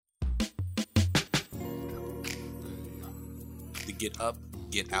The Get Up,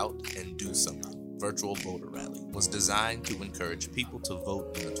 Get Out, and Do Something virtual voter rally was designed to encourage people to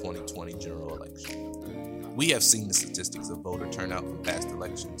vote in the 2020 general election. We have seen the statistics of voter turnout from past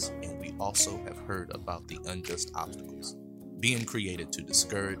elections, and we also have heard about the unjust obstacles being created to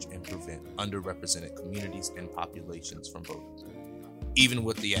discourage and prevent underrepresented communities and populations from voting. Even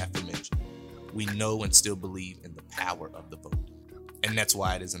with the aforementioned, we know and still believe in the power of the vote. And that's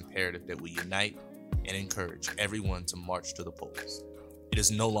why it is imperative that we unite and encourage everyone to march to the polls. It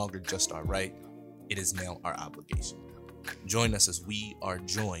is no longer just our right, it is now our obligation. Join us as we are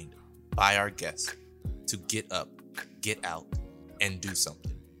joined by our guests to get up, get out, and do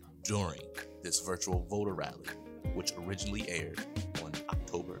something during this virtual voter rally, which originally aired on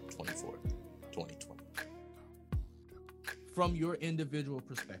October 24th, 2020. From your individual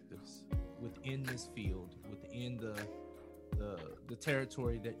perspectives within this field, within the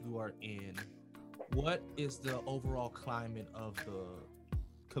territory that you are in, what is the overall climate of the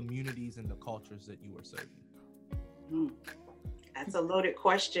communities and the cultures that you are serving? That's a loaded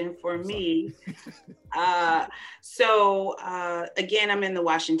question for me. Again, I'm in the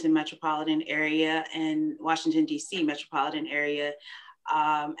Washington metropolitan area and Washington, D.C. metropolitan area.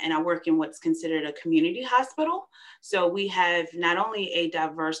 And I work in what's considered a community hospital. So we have not only a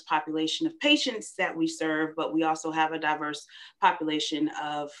diverse population of patients that we serve, but we also have a diverse population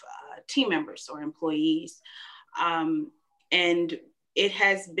of team members or employees. And it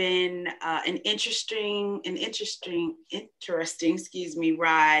has been an interesting,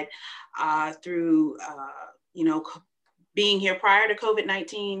 ride through, being here prior to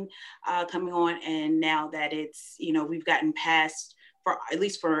COVID-19 coming on, and now that it's, we've gotten past, for at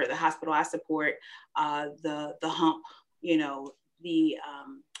least for the hospital I support, the hump, the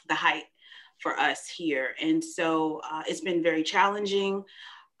height for us here, and so it's been very challenging.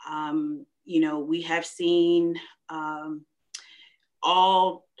 We have seen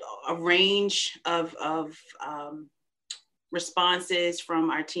a range of responses from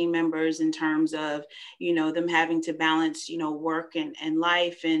our team members in terms of, them having to balance, work and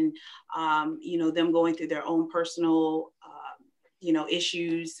life, and, them going through their own personal,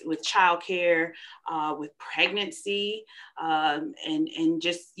 issues with childcare, with pregnancy, and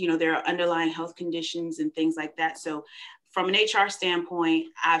just, their underlying health conditions and things like that. So from an HR standpoint,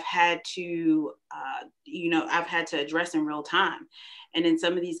 I've had to address in real time. And in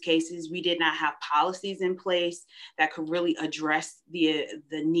some of these cases, we did not have policies in place that could really address the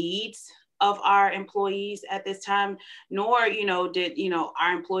needs of our employees at this time, nor, did,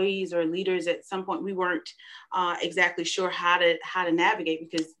 our employees or leaders at some point, we weren't exactly sure how to navigate,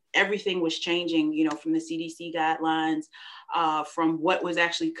 because everything was changing, from the CDC guidelines, from what was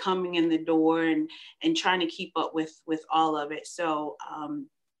actually coming in the door, and trying to keep up with all of it. So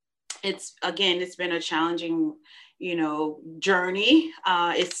it's been a challenging, journey.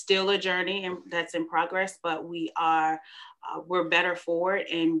 It's still a journey, and that's in progress, but we're better for it,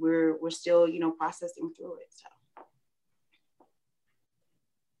 and we're still, processing through it.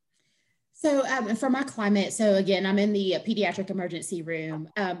 So for my climate, so again, I'm in the pediatric emergency room.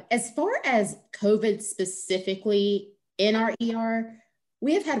 As far as COVID specifically in our ER,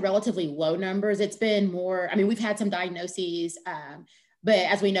 we have had relatively low numbers. It's been more, we've had some diagnoses, but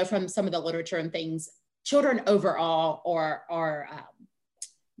as we know from some of the literature and things, children overall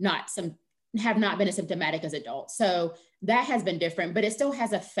have not been as symptomatic as adults. So that has been different, but it still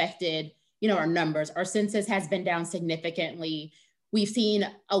has affected, our numbers. Our census has been down significantly. We've seen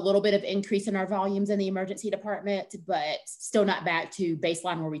a little bit of increase in our volumes in the emergency department, but still not back to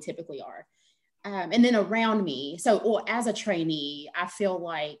baseline where we typically are. And then around me, as a trainee, I feel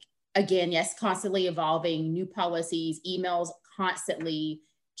like, again, yes, constantly evolving, new policies, emails, constantly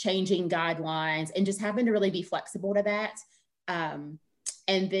changing guidelines, and just having to really be flexible to that. And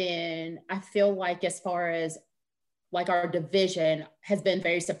then I feel like as far as our division has been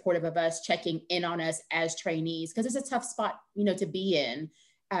very supportive of us, checking in on us as trainees, because it's a tough spot, to be in,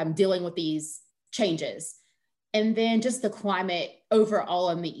 dealing with these changes. And then just the climate overall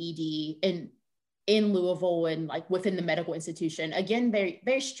in the ED and in Louisville and within the medical institution, again, very,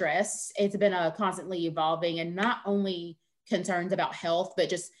 very stressed. It's been a constantly evolving, and not only concerns about health, but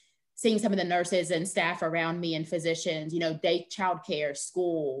just seeing some of the nurses and staff around me and physicians, day childcare,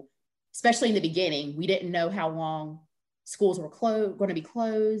 school, especially in the beginning. We didn't know how long schools were going to be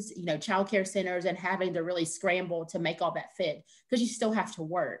closed, childcare centers, and having to really scramble to make all that fit, because you still have to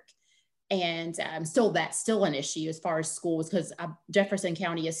work. And that's still an issue as far as schools, because Jefferson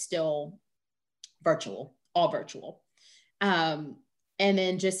County is still all virtual. And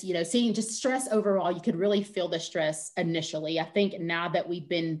then just, seeing just stress overall, you could really feel the stress initially. I think now that we've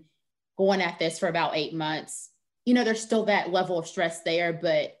been going at this for about 8 months, there's still that level of stress there,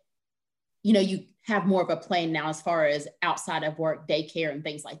 but, you have more of a plan now as far as outside of work, daycare and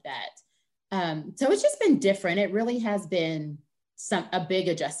things like that. So it's just been different. It really has been a big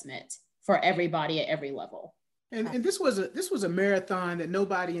adjustment for everybody at every level. And this was a marathon that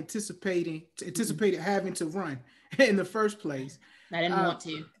nobody anticipated having to run in the first place. I didn't want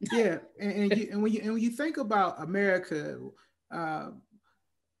to. Yeah, and when you think about America,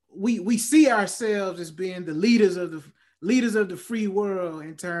 we see ourselves as being the leaders of the free world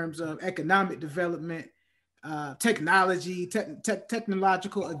in terms of economic development, technology,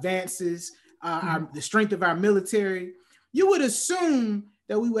 technological advances, the strength of our military. You would assume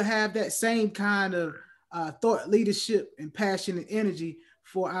that we would have that same kind of thought leadership and passion and energy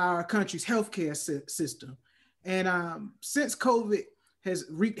for our country's healthcare system. And since COVID has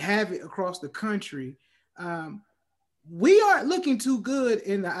wreaked havoc across the country, we aren't looking too good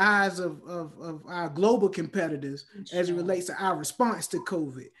in the eyes of our global competitors as it relates to our response to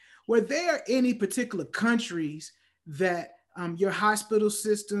COVID. Were there any particular countries that your hospital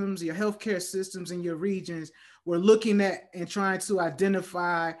systems, your healthcare systems in your regions were looking at and trying to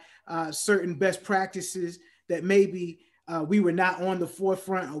identify certain best practices that maybe we were not on the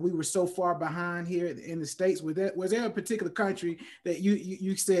forefront, or we were so far behind here in the States? Was there a particular country that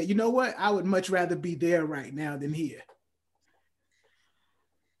you said, you know what, I would much rather be there right now than here?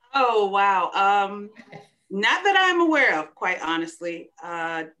 Oh, wow. Not that I'm aware of, quite honestly.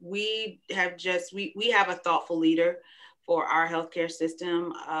 We have a thoughtful leader for our healthcare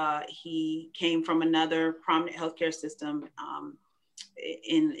system. He came from another prominent healthcare system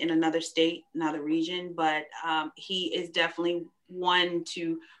in another state, another region, but he is definitely one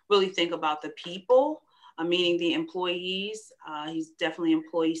to really think about the people, meaning the employees. He's definitely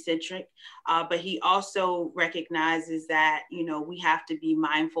employee centric, but he also recognizes that, we have to be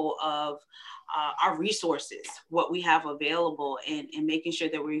mindful of our resources, what we have available, and making sure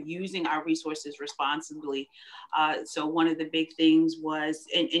that we're using our resources responsibly. So one of the big things was,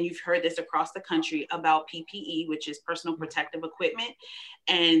 and you've heard this across the country about PPE, which is personal protective equipment,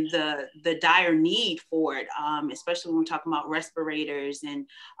 and the dire need for it, especially when we're talking about respirators and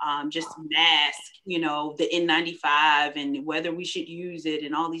just masks, the N95 and whether we should use it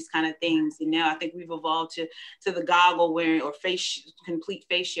and all these kind of things. And now I think we've evolved to the goggle wearing or complete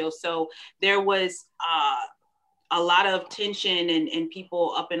face shield. So there was a lot of tension and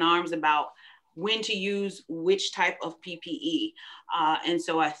people up in arms about when to use which type of PPE. And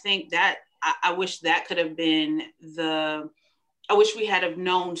so I think that I wish that could have been I wish we had have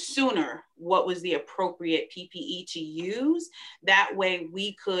known sooner what was the appropriate PPE to use. That way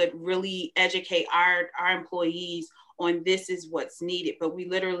we could really educate our employees on this is what's needed. But we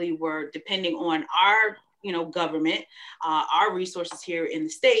literally were depending on our government, our resources here in the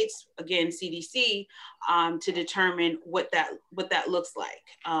States, again, CDC, to determine what that looks like.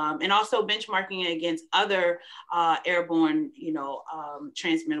 And also benchmarking against other airborne,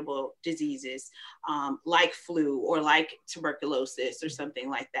 transmittable diseases like flu or like tuberculosis or something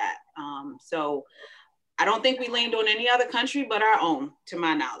like that. So I don't think we leaned on any other country but our own, to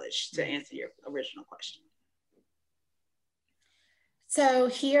my knowledge, to answer your original question. So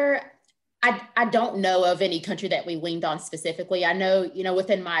here, I don't know of any country that we leaned on specifically. I know,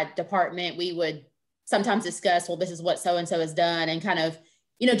 within my department, we would sometimes discuss, well, this is what so-and-so has done, and kind of,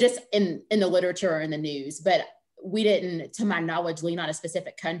 just in the literature or in the news, but we didn't, to my knowledge, lean on a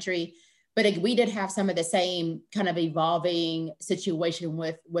specific country. But we did have some of the same kind of evolving situation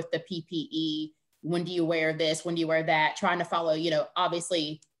with the PPE. When do you wear this? When do you wear that? Trying to follow,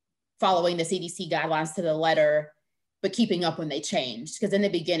 obviously following the CDC guidelines to the letter, but keeping up when they changed. Because in the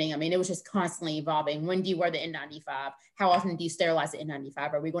beginning, it was just constantly evolving. When do you wear the N95? How often do you sterilize the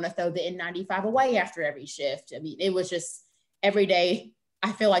N95? Are we going to throw the N95 away after every shift? It was just every day.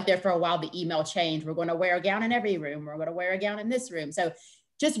 I feel like there for a while, the email changed. We're going to wear a gown in every room. We're going to wear a gown in this room. So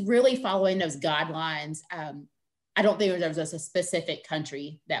just really following those guidelines. I don't think there was a specific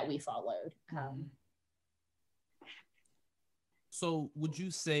country that we followed. So would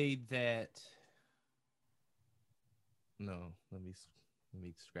you say that, no, let me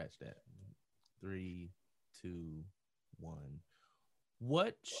scratch that. 3, 2, 1.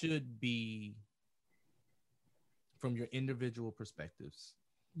 What should be, from your individual perspectives,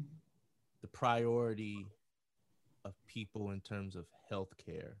 the priority of people in terms of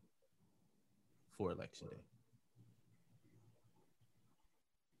healthcare for Election Day?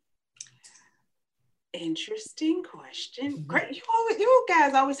 Interesting question. Great. You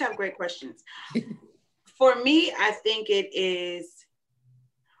guys always have great questions. For me, I think it is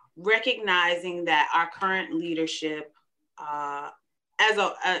recognizing that our current leadership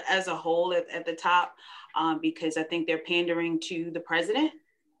as a whole at the top, because I think they're pandering to the president.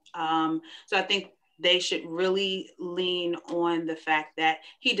 So I think they should really lean on the fact that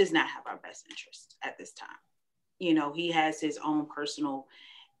he does not have our best interest at this time. You know, he has his own personal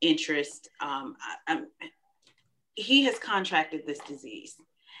interest. He has contracted this disease,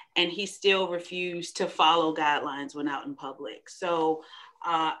 and he still refused to follow guidelines when out in public. So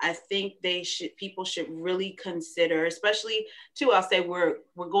I think people should really consider, especially too, I'll say we're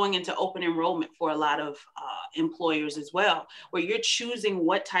going into open enrollment for a lot of employers as well, where you're choosing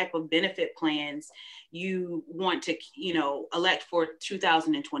what type of benefit plans you want to, elect for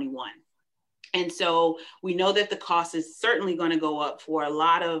 2021. And so we know that the cost is certainly going to go up for a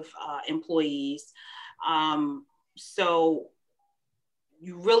lot of employees. So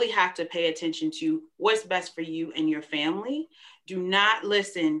you really have to pay attention to what's best for you and your family. Do not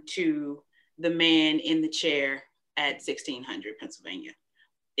listen to the man in the chair at 1600 Pennsylvania.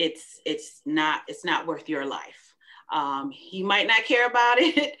 It's not worth your life. He might not care about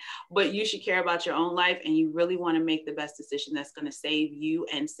it, but you should care about your own life, and you really want to make the best decision that's going to save you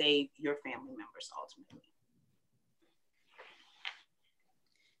and save your family members ultimately.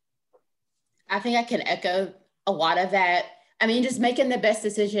 I think I can echo a lot of that. I mean, just making the best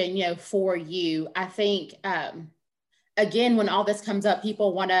decision, for you. I think, again, when all this comes up,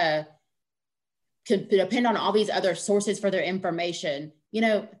 people want to depend on all these other sources for their information.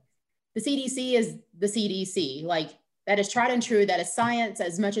 The CDC is the CDC. Like, that is tried and true. That is science.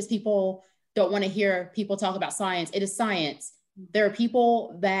 As much as people don't want to hear people talk about science, it is science. There are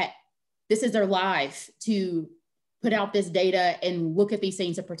people that this is their life to put out this data and look at these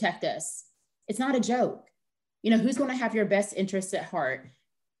things to protect us. It's not a joke. Who's going to have your best interests at heart?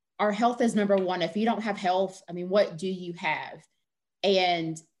 Our health is number one. If you don't have health, I mean, what do you have?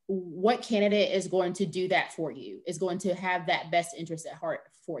 And what candidate is going to do that for you, is going to have that best interest at heart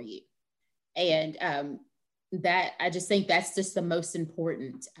for you? And that, I just think that's just the most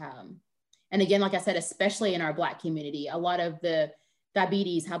important. And again, like I said, especially in our Black community, a lot of the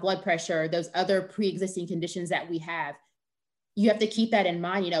diabetes, high blood pressure, those other pre-existing conditions that we have, you have to keep that in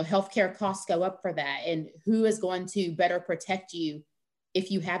mind. Healthcare costs go up for that. And who is going to better protect you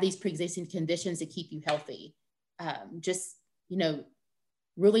if you have these pre-existing conditions to keep you healthy?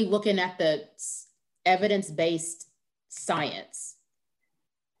 Really looking at the evidence-based science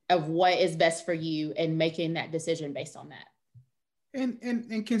of what is best for you and making that decision based on that.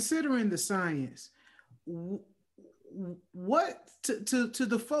 And considering the science, what to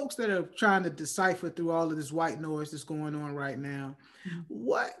the folks that are trying to decipher through all of this white noise that's going on right now,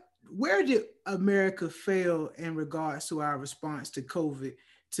 where did America fail in regards to our response to COVID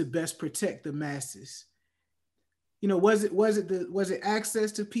to best protect the masses? Was it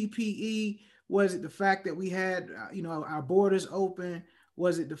access to PPE? Was it the fact that we had our borders open?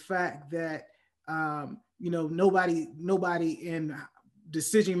 Was it the fact that nobody in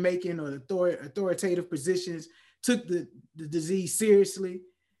decision making or authoritative positions took the disease seriously?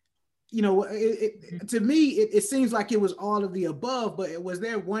 To me, it seems like it was all of the above, but was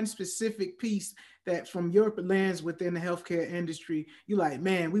there one specific piece that from your lens within the healthcare industry, you're like,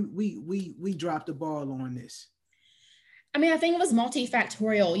 man, we dropped the ball on this? I mean, I think it was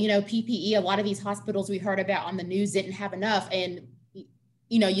multifactorial. PPE, a lot of these hospitals we heard about on the news didn't have enough. And,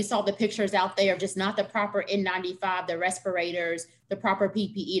 you saw the pictures out there of just not the proper N95, the respirators, the proper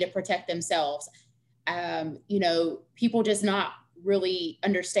PPE to protect themselves. People just not really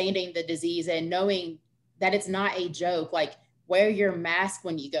understanding the disease and knowing that it's not a joke. Like, wear your mask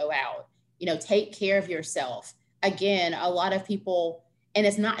when you go out, take care of yourself. Again, a lot of people, and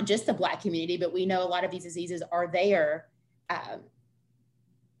it's not just the Black community, but we know a lot of these diseases are there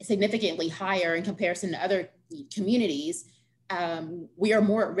significantly higher in comparison to other communities. We are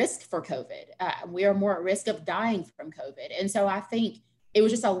more at risk for COVID. We are more at risk of dying from COVID. And so I think it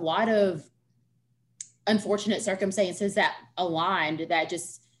was just a lot of unfortunate circumstances that aligned that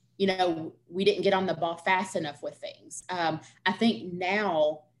just, we didn't get on the ball fast enough with things. I think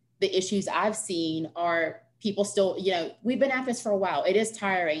now the issues I've seen are people still, we've been at this for a while. It is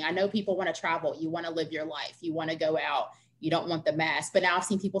tiring. I know people want to travel. You want to live your life. You want to go out. You don't want the mask. But now I've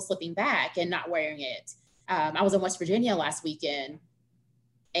seen people slipping back and not wearing it. I was in West Virginia last weekend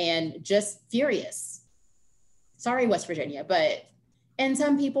and just furious. Sorry, West Virginia, and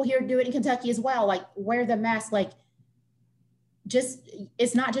some people here do it in Kentucky as well. Like, wear the mask. Like,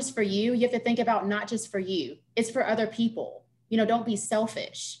 it's not just for you. You have to think about not just for you. It's for other people. Don't be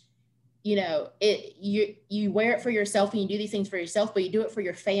selfish. You wear it for yourself and you do these things for yourself, but you do it for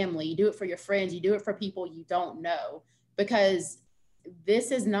your family. You do it for your friends. You do it for people you don't know, because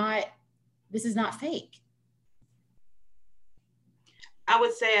this is not fake. I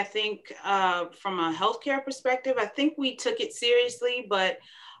would say, I think from a healthcare perspective, I think we took it seriously, but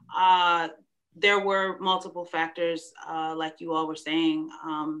there were multiple factors, like you all were saying.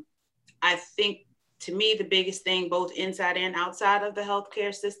 I think, to me, the biggest thing, both inside and outside of the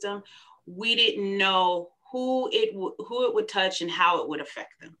healthcare system, we didn't know who it would touch and how it would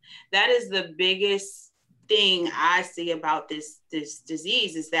affect them. That is the biggest thing I see about this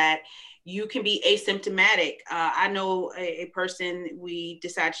disease, is that you can be asymptomatic. I know a person, we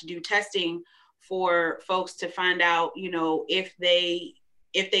decided to do testing for folks to find out, if they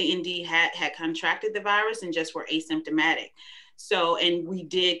indeed had contracted the virus and just were asymptomatic. So, and we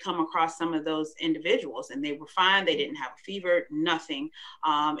did come across some of those individuals, and they were fine. They didn't have a fever, nothing.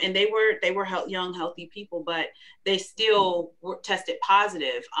 And they were young, healthy people, but they still were tested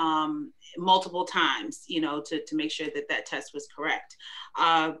positive multiple times, to make sure that test was correct.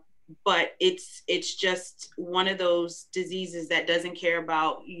 But it's just one of those diseases that doesn't care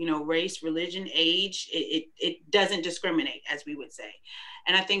about, race, religion, age. It doesn't discriminate, as we would say.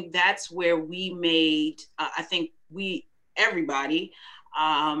 And I think that's where we made, everybody,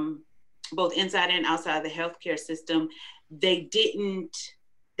 both inside and outside the healthcare system, they didn't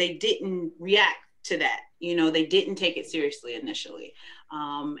react to that. They didn't take it seriously initially.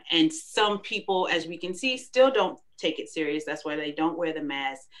 And some people, as we can see, still don't take it serious. That's why they don't wear the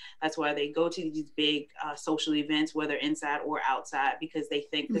mask. That's why they go to these big social events, whether inside or outside, because they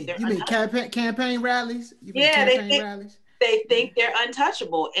think that they're campaign rallies? Rallies? They think they're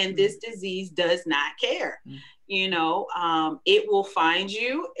untouchable, and this disease does not care. It will find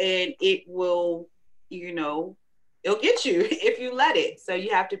you, and it will, it'll get you if you let it. So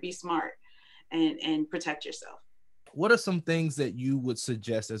you have to be smart and protect yourself. What are some things that you would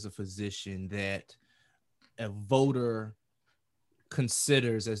suggest as a physician that a voter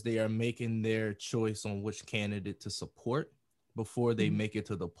considers as they are making their choice on which candidate to support before they make it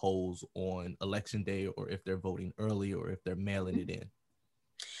to the polls on election day, or if they're voting early, or if they're mailing it in?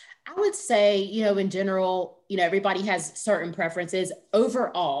 I would say, in general, everybody has certain preferences.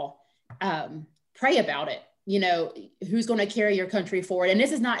 Overall, pray about it. Who's going to carry your country forward. And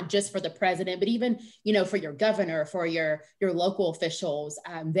this is not just for the president, but even, for your governor, for your local officials.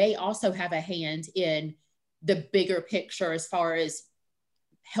 They also have a hand in the bigger picture as far as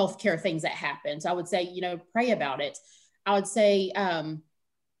healthcare things that happen. So I would say, pray about it. I would say,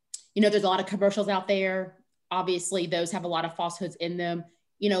 there's a lot of commercials out there. Obviously, those have a lot of falsehoods in them.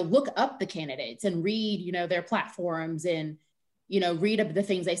 Look up the candidates and read, their platforms, and, read the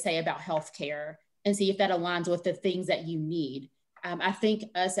things they say about healthcare, and see if that aligns with the things that you need. I think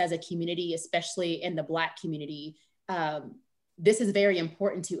us as a community, especially in the Black community, this is very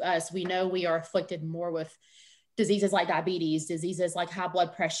important to us. We know we are afflicted more with diseases like diabetes, diseases like high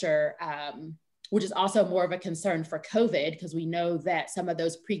blood pressure, which is also more of a concern for COVID, because we know that some of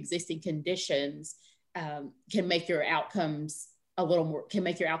those pre-existing conditions can make your outcomes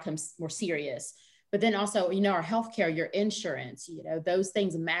more serious. But then also, our healthcare, your insurance, those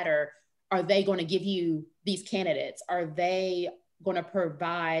things matter. Are they going to give you these candidates? Are they going to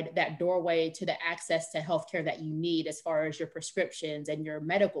provide that doorway to the access to healthcare that you need, as far as your prescriptions and your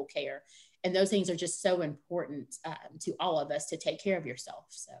medical care? And those things are just so important to all of us, to take care of yourself.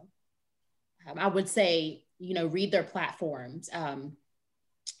 So I would say, read their platforms.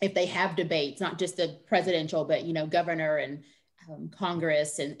 If they have debates, not just the presidential, but, governor and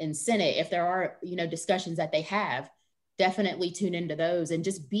Congress and Senate, if there are, discussions that they have, definitely tune into those and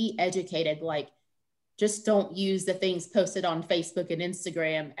just be educated. Just don't use the things posted on Facebook and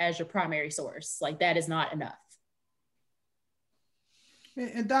Instagram as your primary source. That is not enough.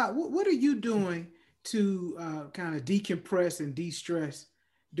 And Doc, what are you doing to kind of decompress and de-stress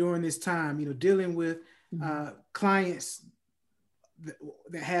during this time, dealing with clients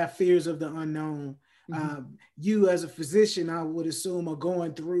that have fears of the unknown? You as a physician, I would assume, are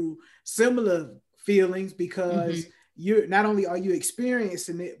going through similar feelings, because you're not only are you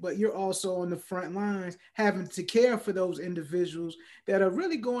experiencing it, but you're also on the front lines having to care for those individuals that are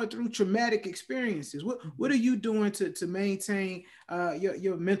really going through traumatic experiences. What are you doing to maintain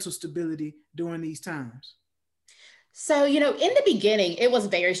your mental stability during these times? So, in the beginning, it was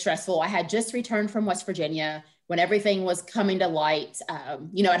very stressful. I had just returned from West Virginia when everything was coming to light.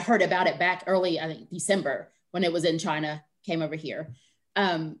 I'd heard about it back early, I think December, when it was in China, came over here.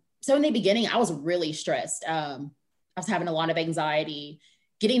 So in the beginning, I was really stressed. I was having a lot of anxiety,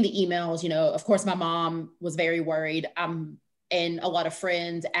 getting the emails. Of course, my mom was very worried. I'm and a lot of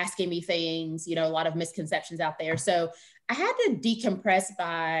friends asking me things, a lot of misconceptions out there. So I had to decompress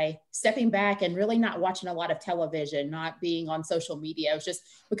by stepping back and really not watching a lot of television, not being on social media. It was just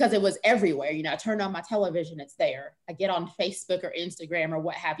because it was everywhere. I turned on my television, it's there. I get on Facebook or Instagram or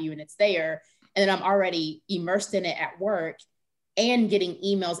what have you, and it's there. And then I'm already immersed in it at work and getting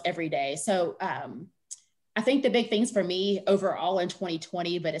emails every day. So I think the big things for me overall in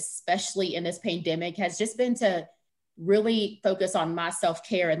 2020, but especially in this pandemic, has just been to really focus on my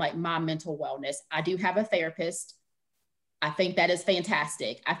self-care and like my mental wellness. I do have a therapist. I think that is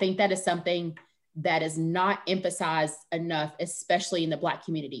fantastic. I think that is something that is not emphasized enough, especially in the Black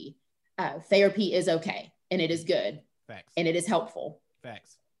community. Therapy is okay, and it is good. Facts. And it is helpful.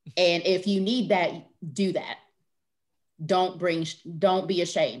 Facts. And if you need that, do that. Don't be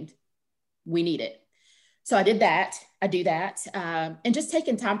ashamed. We need it. So I did that. I do that. And just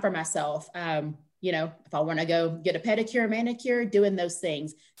taking time for myself. If I want to go get a pedicure, manicure, doing those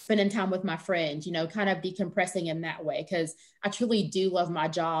things, spending time with my friends, kind of decompressing in that way, because I truly do love my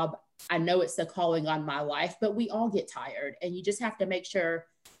job. I know it's the calling on my life, but we all get tired, and you just have to make sure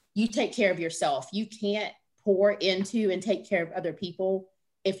you take care of yourself. You can't pour into and take care of other people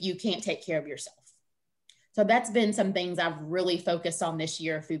if you can't take care of yourself. So that's been some things I've really focused on this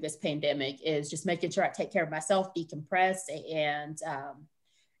year through this pandemic, is just making sure I take care of myself, decompress, and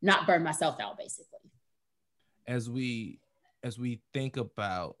not burn myself out, basically. As we think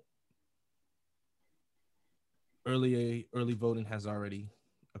about early voting has already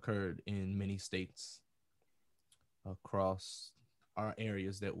occurred in many states across our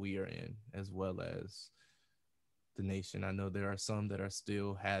areas that we are in, as well as the nation. I know there are some that are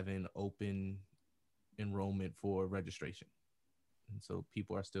still having open enrollment for registration, and so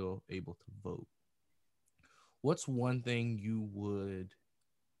people are still able to vote. What's one thing you would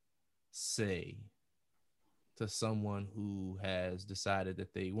say to someone who has decided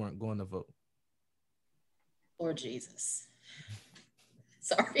that they weren't going to vote? Lord Jesus.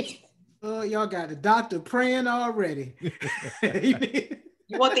 Sorry. Y'all got the doctor praying already.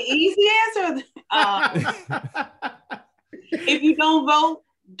 You want the easy answer? If you don't vote,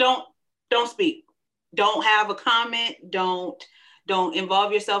 don't speak. Don't have a comment. Don't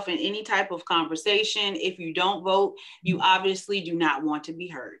involve yourself in any type of conversation. If you don't vote, you obviously do not want to be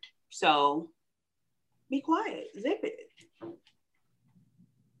heard. So be quiet. Zip it.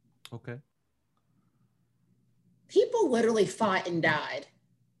 Okay. People literally fought and died.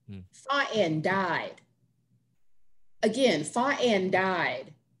 Fought and died. Again, fought and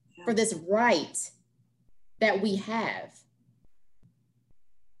died for this right that we have.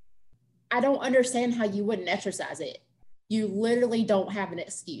 I don't understand how you wouldn't exercise it. You literally don't have an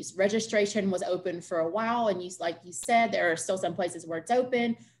excuse. Registration was open for a while, and like you said, there are still some places where it's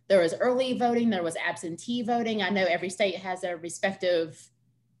open. There was early voting, there was absentee voting. I know every state has their respective,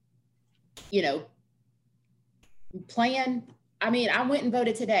 plan. I mean, I went and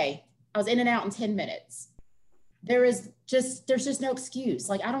voted today. I was in and out in 10 minutes. There's just no excuse.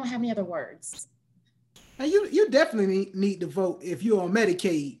 Like, I don't have any other words. Now you definitely need to vote if you're on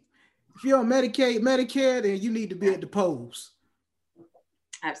Medicaid. If you're on Medicaid, Medicare, then you need to be at the polls.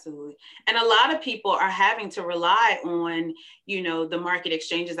 Absolutely. And a lot of people are having to rely on, the market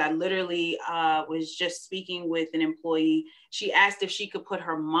exchanges. I literally was just speaking with an employee. She asked if she could put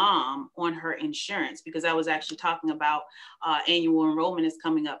her mom on her insurance, because I was actually talking about annual enrollment is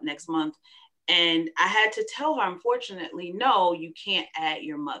coming up next month. And I had to tell her, unfortunately, no, you can't add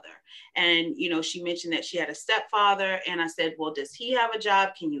your mother. And, she mentioned that she had a stepfather. And I said, well, does he have a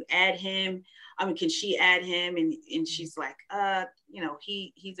job? Can you add him? Can she add him? And she's like,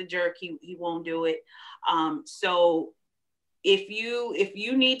 he's a jerk. He won't do it. So if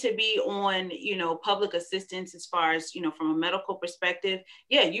you need to be on, public assistance, as far as, from a medical perspective,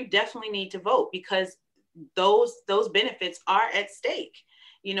 yeah, you definitely need to vote, because those benefits are at stake,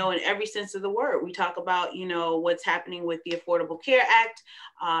 in every sense of the word. We talk about, what's happening with the Affordable Care Act,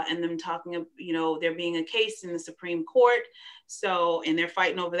 and them talking, there being a case in the Supreme Court. So, and they're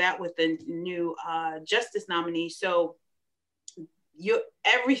fighting over that with the new justice nominee. So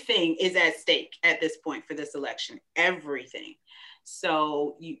everything is at stake at this point for this election, everything.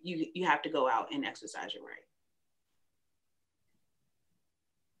 So you have to go out and exercise your right.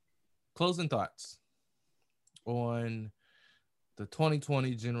 Closing thoughts on the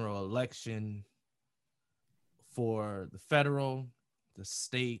 2020 general election for the federal, the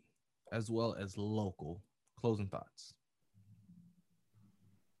state, as well as local. Closing thoughts.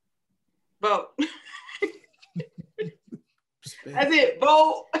 Vote. That's it.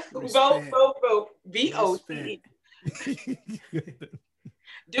 Vote. Vote. Vote. VOT.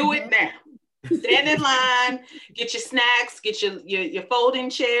 Do it now. Stand in line, get your snacks, get your folding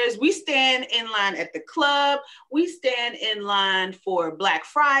chairs. We stand in line at the club. We stand in line for Black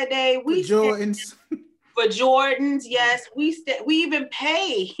Friday. We Jordans. For Jordans, yes. We even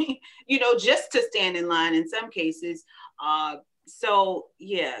pay, just to stand in line in some cases. So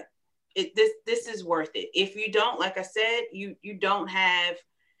yeah, this is worth it. If you don't, like I said,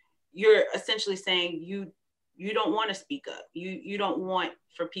 you're essentially saying you don't want to speak up. You don't want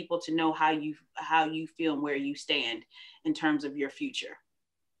for people to know how you feel and where you stand in terms of your future.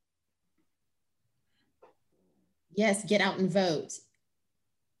 Yes, get out and vote.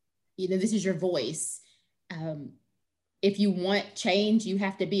 This is your voice. If you want change, you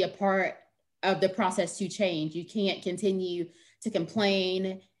have to be a part of the process to change. You can't continue to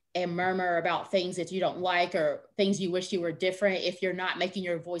complain and murmur about things that you don't like or things you wish you were different if you're not making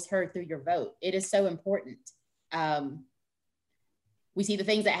your voice heard through your vote. It is so important. We see the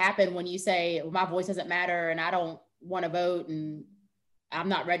things that happen when you say, well, my voice doesn't matter and I don't want to vote and I'm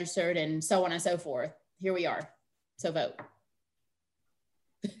not registered and so on and so forth. Here we are. So vote.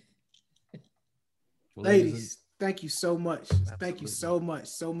 Ladies, thank you so much. Absolutely. Thank you so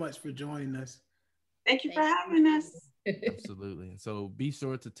much for joining us. Thank you for having us. Absolutely. So be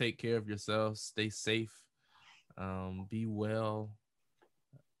sure to take care of yourselves. Stay safe. Be well.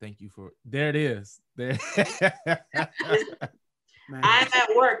 Thank you for. There it is. There. I'm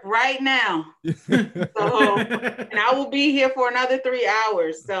at work right now, so and I will be here for another 3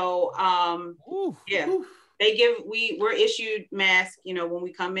 hours. So, yeah, we're issued masks. When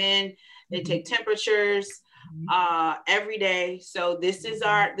we come in, they take temperatures every day. So this is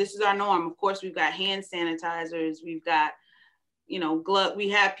our norm. Of course, we've got hand sanitizers. We've got glove. We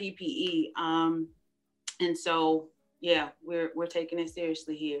have PPE. And so yeah, we're taking it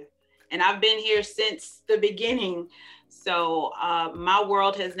seriously here. And I've been here since the beginning. So my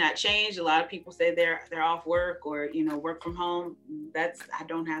world has not changed. A lot of people say they're off work or, work from home. I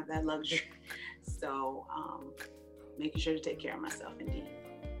don't have that luxury. So making sure to take care of myself indeed.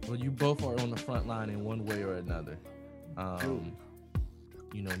 Well, you both are on the front line in one way or another.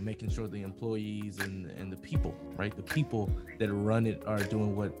 Making sure the employees and the people, right? The people that run it are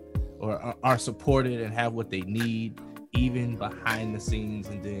doing are supported and have what they need, even behind the scenes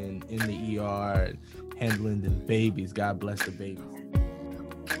and then in the ER handling the babies. God bless the babies.